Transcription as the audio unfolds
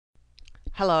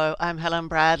Hello, I'm Helen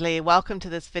Bradley. Welcome to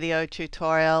this video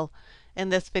tutorial. In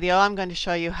this video I'm going to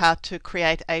show you how to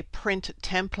create a print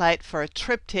template for a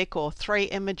triptych or 3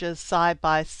 images side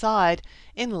by side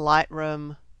in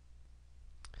Lightroom.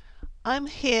 I'm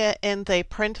here in the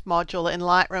print module in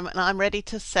Lightroom and I'm ready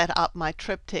to set up my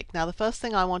triptych. Now the first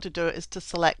thing I want to do is to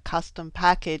select custom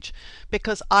package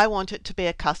because I want it to be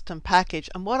a custom package,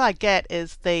 and what I get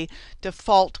is the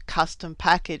default custom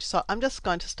package. So I'm just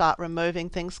going to start removing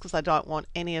things because I don't want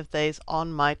any of these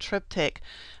on my triptych,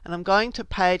 and I'm going to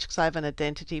page because I have an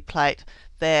identity plate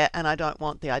there and I don't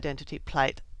want the identity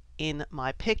plate in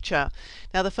my picture.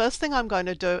 Now the first thing I'm going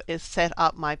to do is set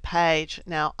up my page.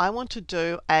 Now I want to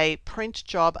do a print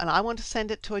job and I want to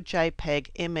send it to a JPEG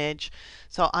image.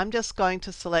 So I'm just going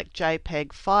to select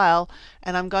JPEG file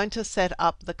and I'm going to set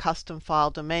up the custom file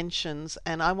dimensions,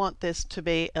 and I want this to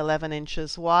be 11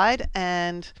 inches wide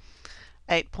and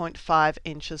 8.5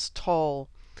 inches tall.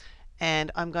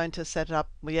 And I'm going to set it up,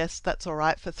 yes, that's all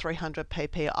right, for 300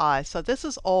 ppi. So this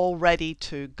is all ready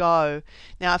to go.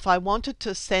 Now if I wanted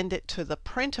to send it to the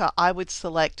printer, I would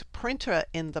select printer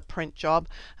in the print job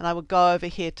and I would go over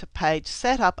here to page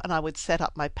setup and I would set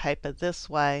up my paper this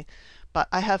way. But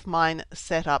I have mine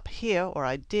set up here, or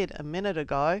I did a minute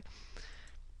ago,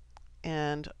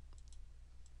 and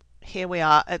here we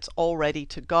are, it's all ready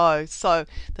to go. So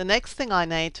the next thing I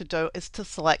need to do is to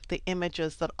select the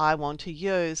images that I want to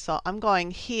use. So I'm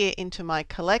going here into my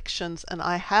collections and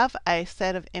I have a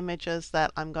set of images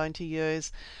that I'm going to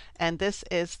use, and this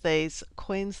is these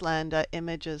Queenslander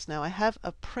images. Now I have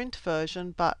a print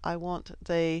version, but I want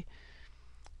the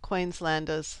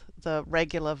Queenslanders, the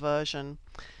regular version.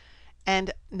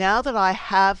 And now that I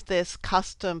have this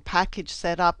custom package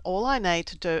set up, all I need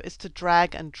to do is to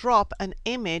drag and drop an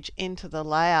image into the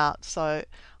layout. So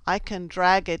I can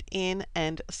drag it in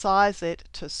and size it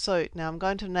to suit. Now I'm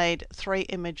going to need 3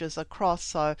 images across,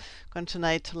 so I'm going to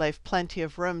need to leave plenty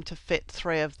of room to fit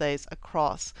 3 of these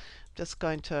across. I'm just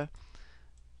going to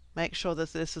make sure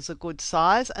that this is a good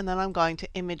size, and then I'm going to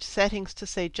image settings to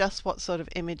see just what sort of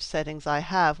image settings I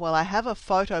have. Well, I have a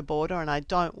photo border and I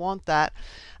don't want that,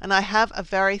 and I have a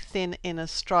very thin inner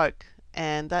stroke,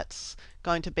 and that's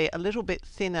going to be a little bit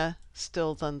thinner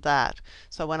still than that.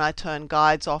 So when I turn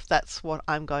guides off, that's what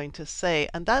I'm going to see,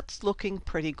 and that's looking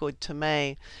pretty good to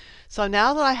me. So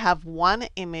now that I have one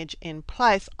image in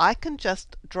place, I can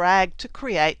just drag to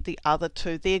create the other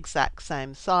 2 the exact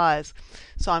same size.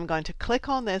 So I'm going to click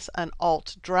on this and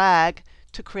Alt drag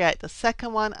to create the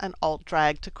second one and Alt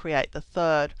drag to create the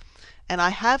third. And I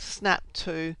have Snap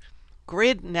to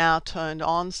Grid now turned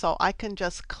on, so I can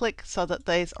just click so that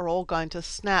these are all going to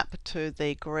snap to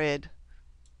the grid.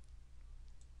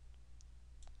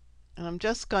 And I'm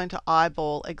just going to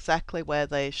eyeball exactly where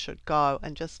these should go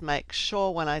and just make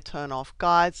sure when I turn off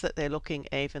guides that they're looking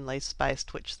evenly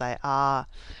spaced, which they are.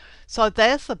 So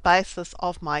there's the basis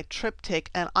of my triptych,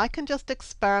 and I can just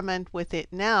experiment with it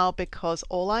now because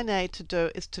all I need to do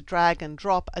is to drag and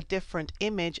drop a different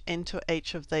image into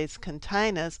each of these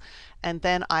containers, and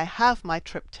then I have my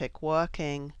triptych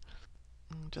working.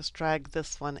 I'll just drag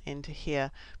this one into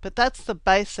here. But that's the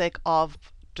basic of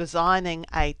designing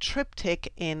a triptych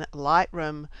in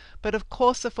Lightroom. But of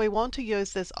course, if we want to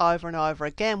use this over and over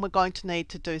again, we're going to need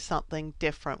to do something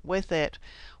different with it.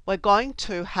 We're going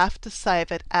to have to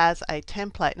save it as a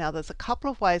template. Now there's a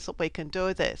couple of ways that we can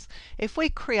do this. If we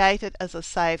create it as a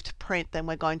saved print, then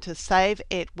we're going to save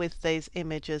it with these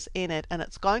images in it, and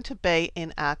it's going to be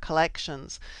in our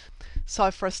collections.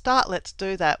 So for a start, let's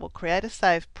do that. We'll create a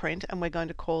saved print and we're going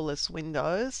to call this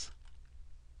Windows.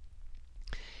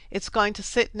 It's going to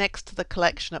sit next to the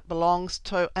collection it belongs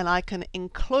to, and I can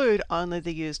include only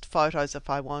the used photos if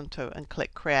I want to, and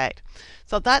click Create.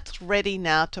 So that's ready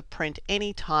now to print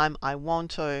anytime I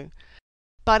want to.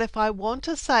 But if I want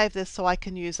to save this so I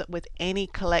can use it with any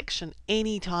collection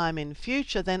anytime in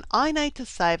future, then I need to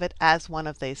save it as one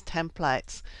of these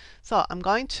templates. So I'm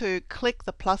going to click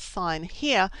the plus sign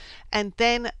here and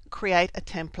then create a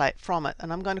template from it,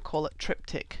 and I'm going to call it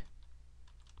Triptych.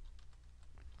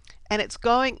 And it's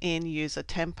going in User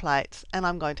Templates, and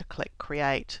I'm going to click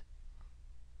Create.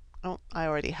 Oh, I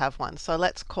already have one, so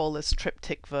let's call this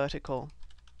Triptych Vertical.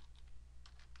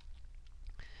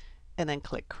 And then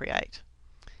click Create.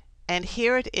 And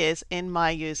here it is in my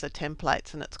User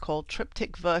Templates, and it's called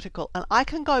Triptych Vertical, and I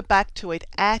can go back to it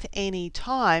at any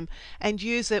time and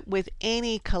use it with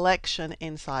any collection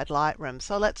inside Lightroom.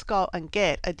 So let's go and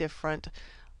get a different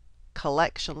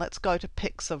collection. Let's go to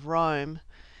Pics of Rome.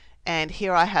 And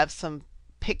here I have some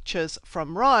pictures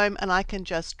from Rome, and I can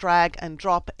just drag and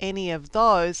drop any of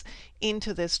those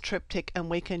into this triptych, and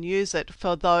we can use it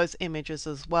for those images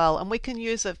as well, and we can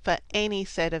use it for any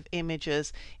set of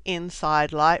images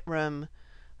inside Lightroom.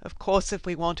 Of course, if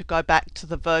we want to go back to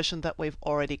the version that we've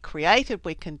already created,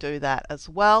 we can do that as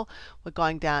well. We're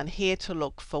going down here to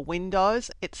look for Windows.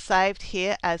 It's saved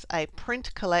here as a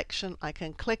print collection. I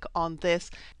can click on this,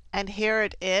 and here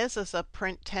it is as a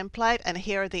print template, and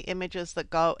here are the images that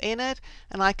go in it,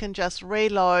 and I can just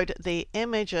reload the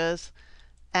images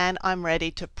and I'm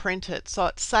ready to print it. So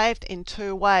it's saved in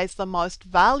two ways. The most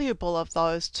valuable of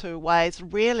those two ways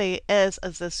really is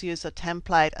as this user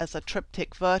template, as a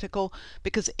triptych vertical,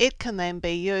 because it can then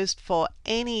be used for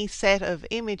any set of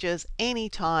images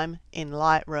anytime in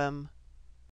Lightroom.